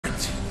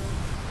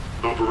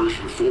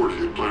Operation 40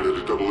 had planted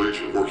a double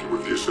agent working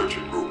with the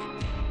Ascension Group.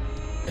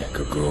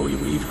 Echo Growy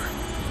Weaver.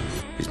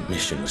 His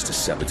mission was to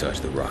sabotage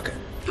the rocket.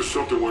 But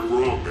something went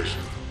wrong,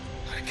 Mason.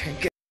 I can't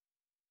get...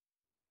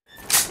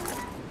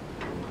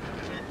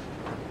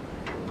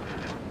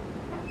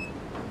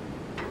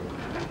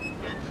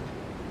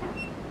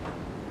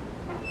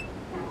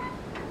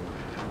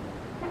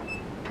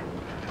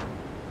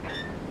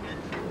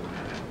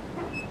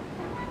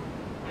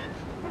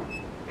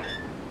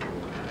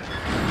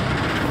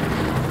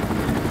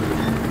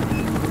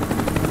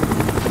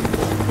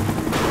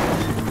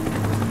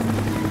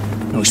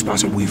 No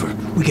response on Weaver.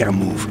 We gotta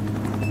move.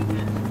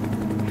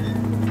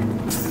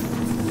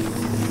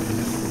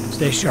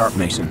 Stay sharp,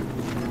 Mason.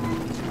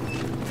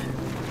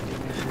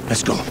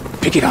 Let's go.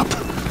 Pick it up.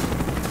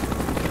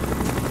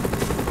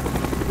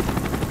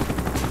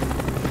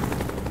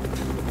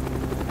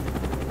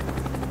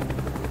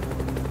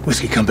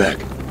 Whiskey, come back.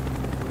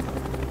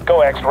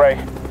 Go, X-Ray.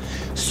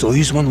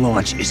 Soyuz 1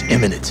 launch is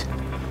imminent.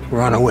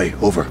 We're on our way.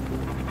 Over.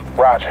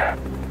 Roger.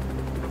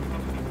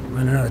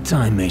 Running out of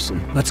time,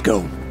 Mason. Let's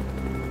go.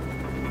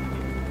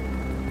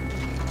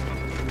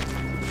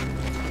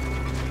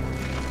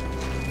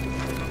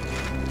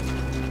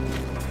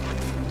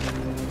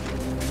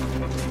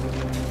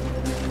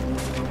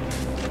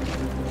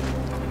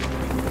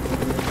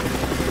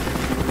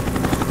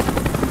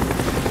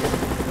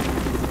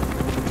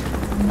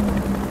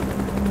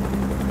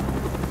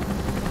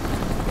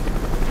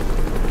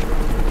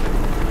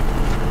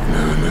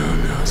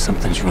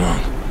 Something's wrong.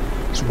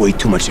 There's way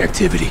too much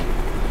activity.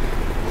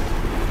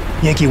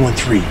 Yankee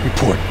 1-3,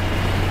 report.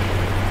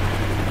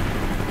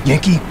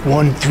 Yankee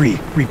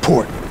 1-3,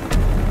 report.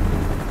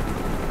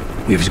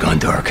 Weaver's gone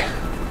dark.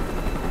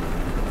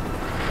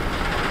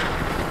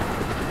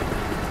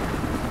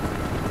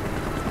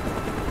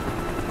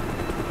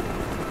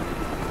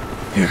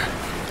 Here,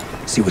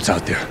 see what's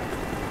out there.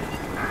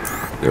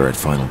 They're at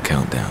final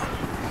countdown.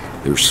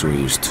 There's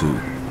Soyuz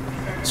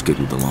 2,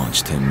 scheduled to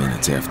launch 10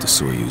 minutes after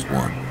Soyuz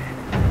 1.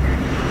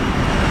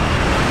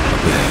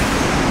 There,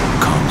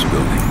 comms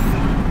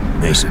building.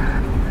 Mason,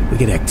 we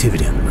get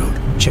activity on the road.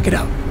 Check it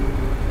out.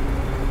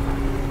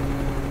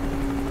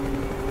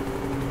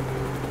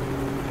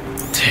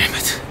 Damn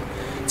it.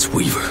 It's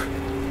Weaver.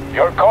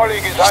 Your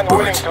colleague is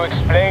unwilling to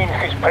explain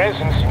his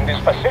presence in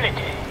this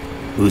facility.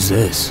 Who's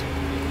this?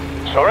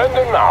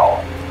 Surrender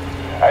now,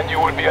 and you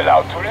will be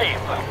allowed to leave.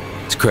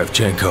 It's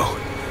Kravchenko.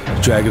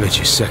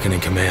 Dragovich is second in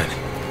command.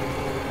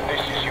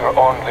 This is your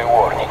only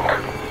warning.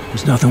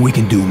 There's nothing we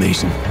can do,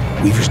 Mason.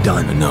 Weaver's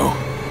done. I know.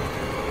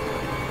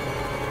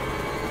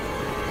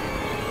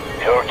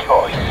 Your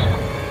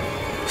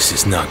choice. This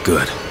is not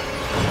good.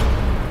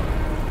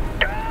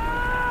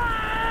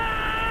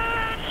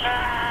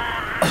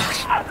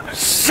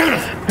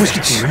 Whiskey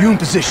team, are you in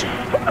position?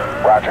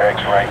 Roger,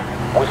 X-Ray.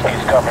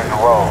 Whiskey's covering the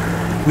road.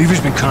 Weaver's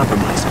been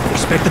compromised.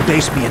 Expect the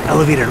base to be an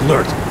elevated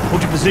alert.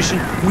 Hold your position.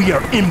 We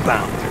are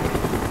inbound.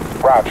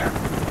 Roger.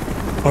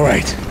 All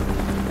right.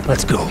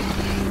 Let's go.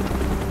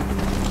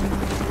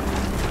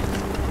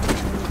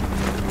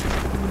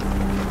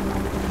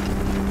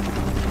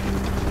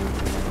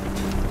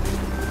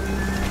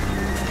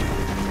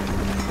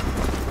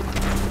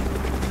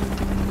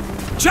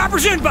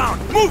 Chopper's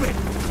inbound! Move it!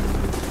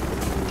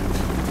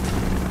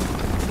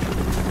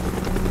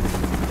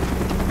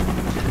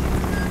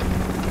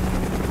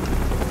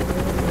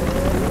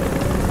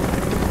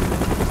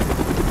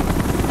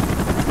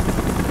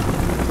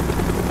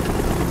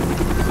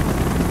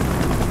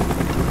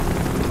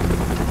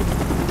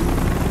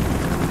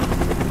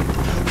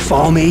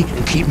 Follow me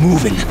and keep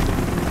moving.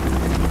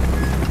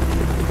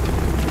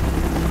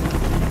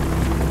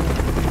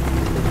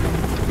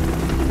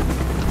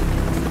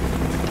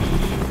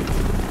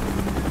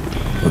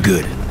 We're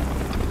good.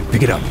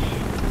 Pick it up.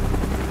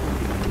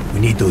 We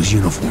need those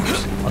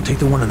uniforms. I'll take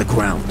the one on the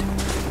ground.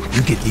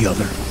 You get the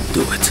other.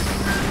 Do it.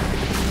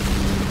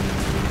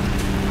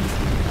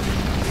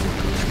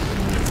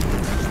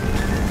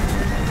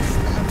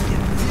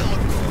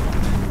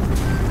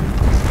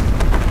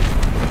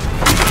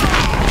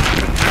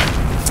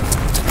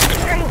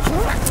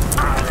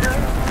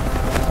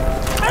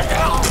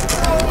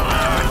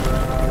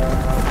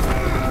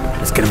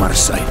 Let's get him out of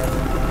sight.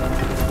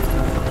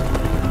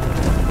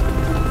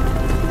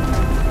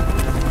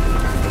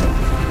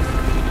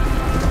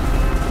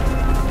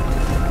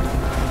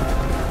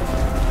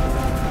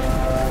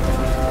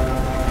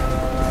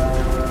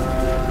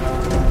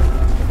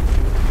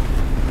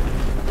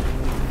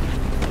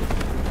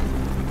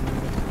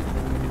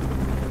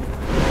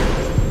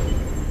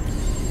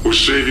 Was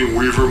saving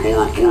Weaver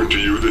more important to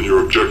you than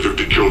your objective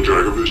to kill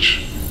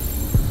Dragovich?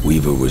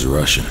 Weaver was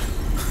Russian.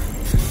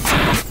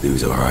 He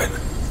was all right.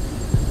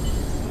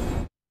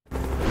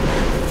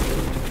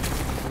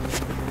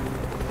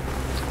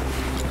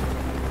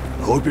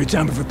 I hope your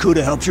time for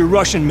Kuda helps your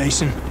Russian,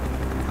 Mason.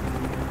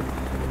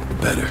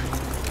 Better.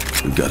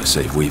 We've got to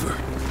save Weaver.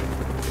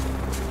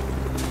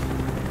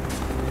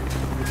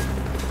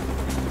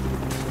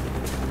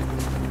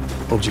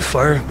 Hold your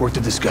fire, work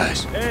the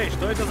disguise. Эй,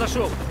 что это за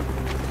шум?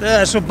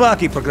 Да,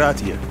 собаки по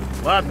гратье.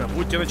 Ладно,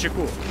 будьте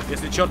начеку.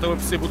 Если чертовы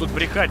псы будут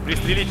брехать,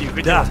 пристрелите их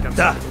и дело Да, с концом.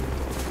 да.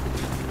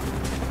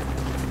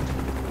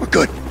 We're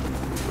good.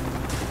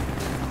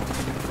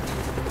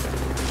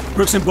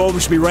 Brooks and Bowman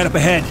should be right up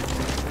ahead.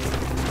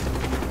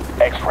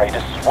 X-ray,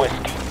 this is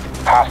Whiskey.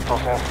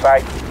 Hostiles in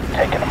sight,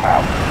 taking them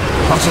out.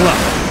 Hustle up.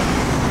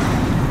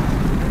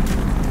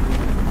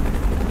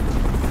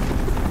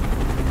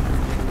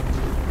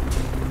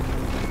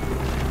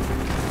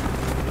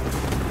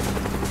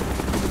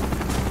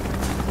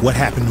 What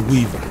happened to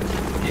Weaver?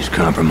 He's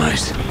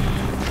compromised.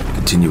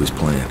 Continue as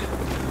planned.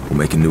 We'll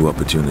make a new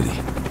opportunity.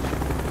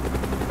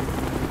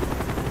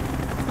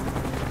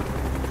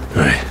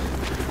 All right,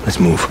 let's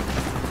move.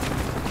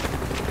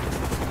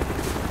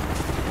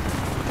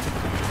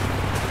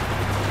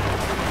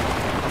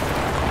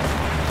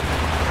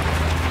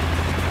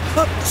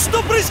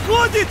 Что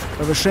происходит?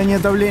 Повышение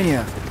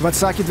давления.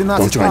 Ватсаки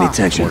Don't draw any 12А.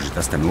 attention. Может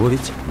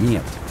остановить?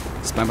 Нет.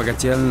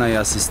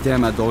 Вспомогательная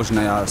система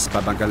должна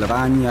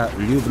вспомогательная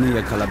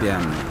любые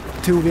колебания.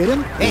 Ты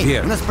уверен? Эй,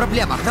 у нас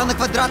проблема. Охрана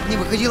квадрат не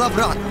выходила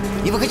обратно.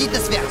 Не выходить на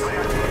связь.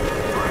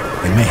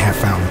 They may have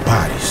found the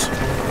bodies.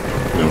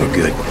 No, we're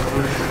good.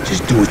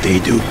 Just do what they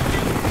do.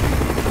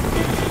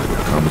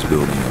 Comms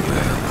building up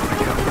ahead.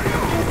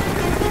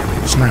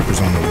 Snipers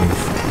on the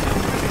roof.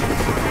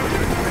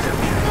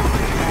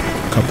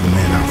 Couple of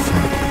men out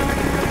front.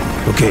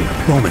 Okay,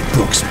 Bowman,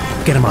 Brooks,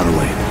 get him out of the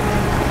way.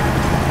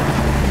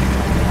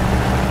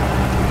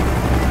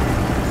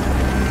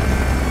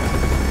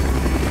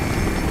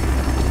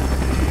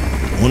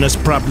 У нас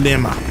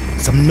проблема.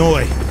 Со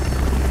мной.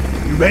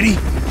 You ready?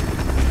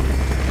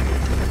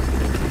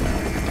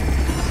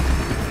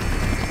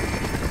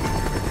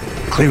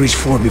 Clear each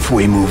floor before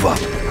we move up.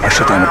 I'll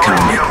shut down the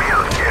command.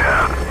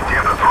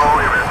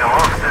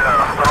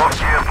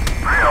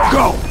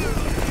 Go!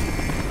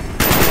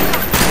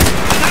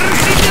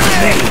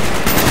 Hey!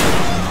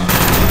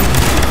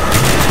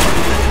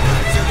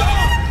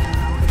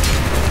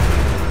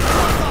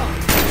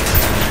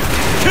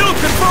 Kill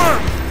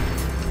confirmed!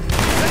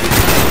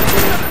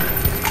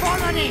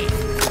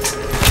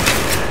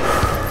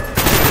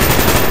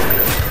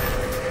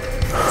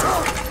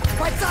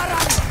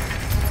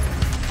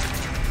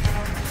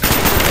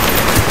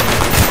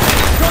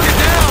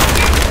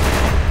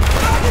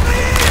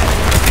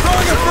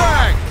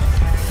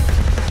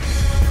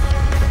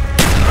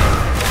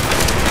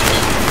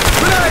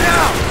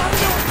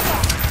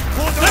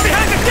 Let me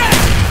hang the deck!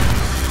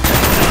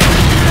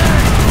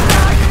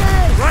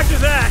 Roger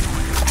that!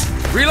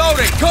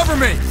 Reloading! Cover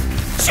me!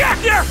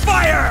 Check your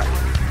fire!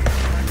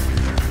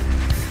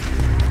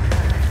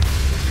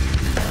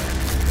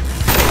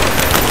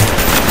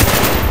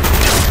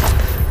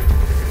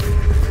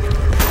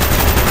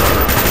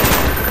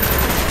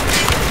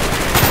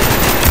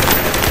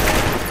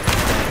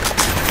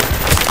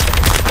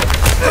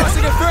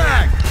 Tossing a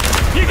frag!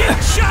 You're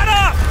getting shot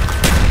up!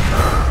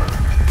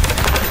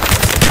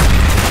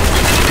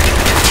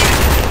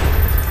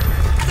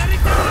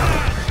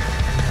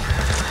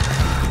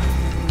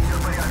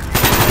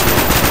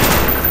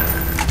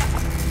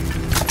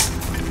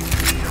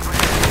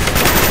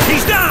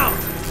 He's down!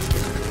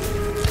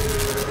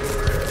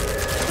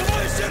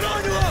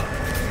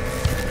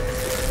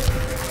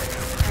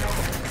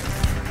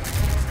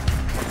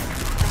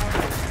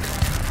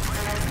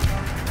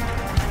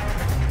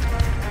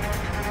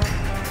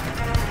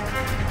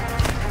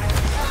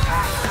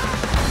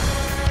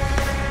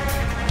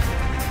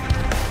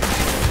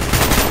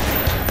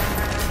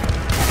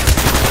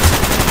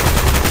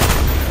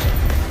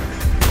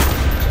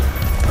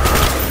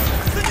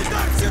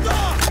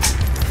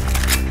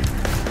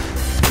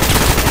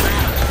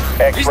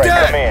 X-ray,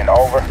 come in,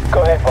 over.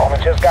 Go ahead,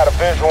 Bowman. Just got a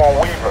visual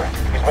on Weaver.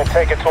 He's been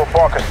taken to a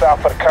bunker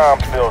south of the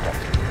comms building.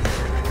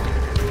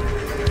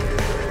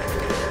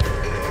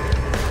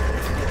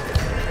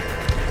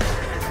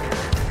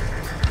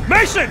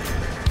 Mason!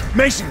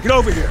 Mason, get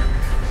over here!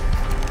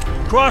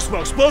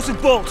 Crossbow,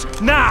 explosive bolts,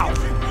 now!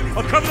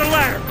 I'll cover the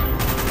ladder!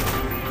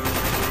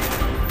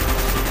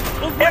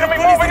 Enemy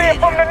moving in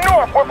from the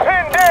north. We're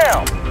pinned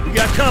down. We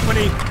got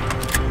company.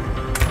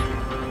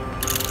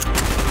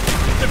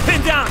 They're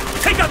pinned down.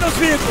 Take out those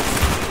vehicles.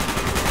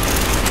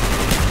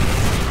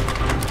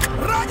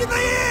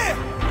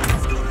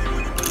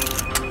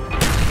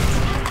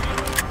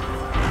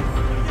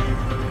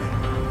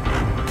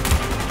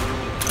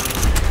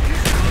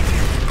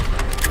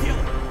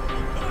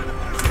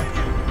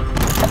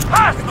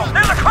 Hostile!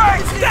 There's a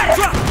crate! That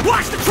truck!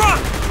 Watch the truck!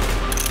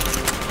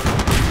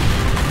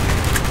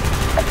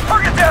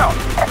 Target down!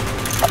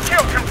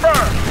 Kill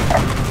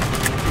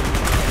confirmed!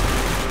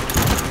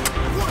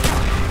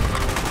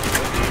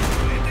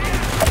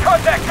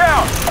 Contact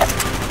down!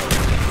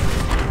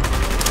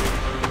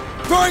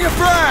 Throwing a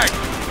frag!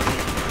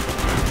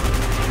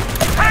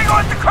 Hang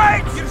on to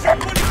crates!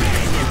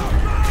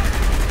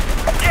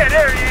 Yeah,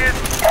 there he is!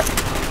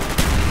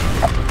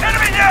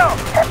 Enemy down!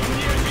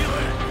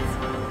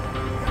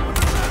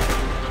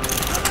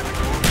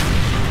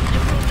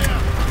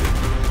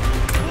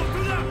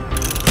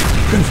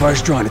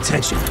 Gunfire's drawing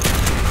attention.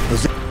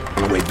 Those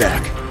on the way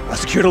back. I'll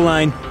secure the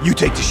line, you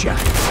take the shot.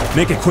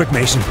 Make it quick,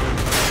 Mason.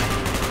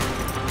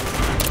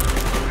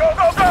 Go,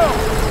 go, go!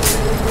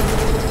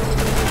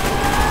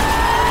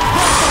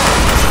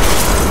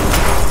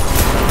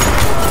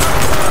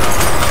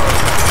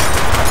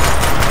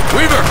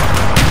 Weaver!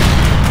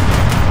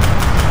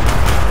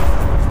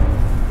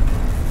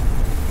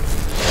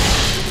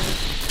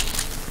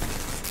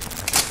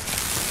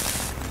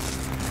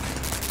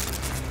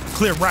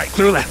 Clear right.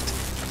 Clear left.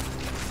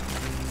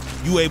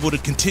 You able to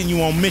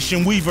continue on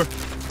mission, Weaver?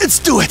 Let's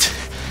do it!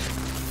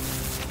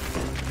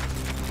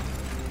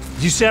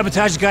 Did you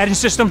sabotage the guidance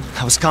system?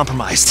 I was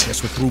compromised.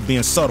 Guess we're through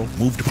being subtle.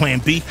 Move to plan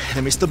B.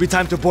 There may still be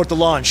time to abort the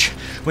launch.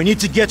 We need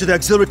to get to the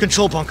auxiliary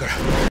control bunker.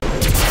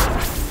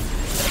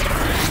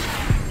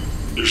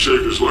 You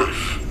saved his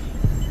life.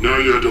 Now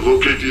you had to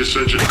locate the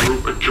Ascension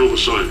group and kill the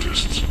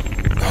scientists.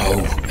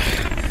 No.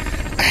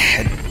 I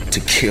had to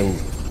kill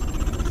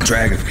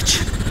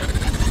Dragovich.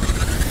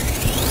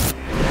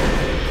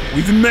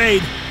 We've been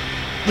made.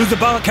 Lose the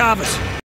balaclavas.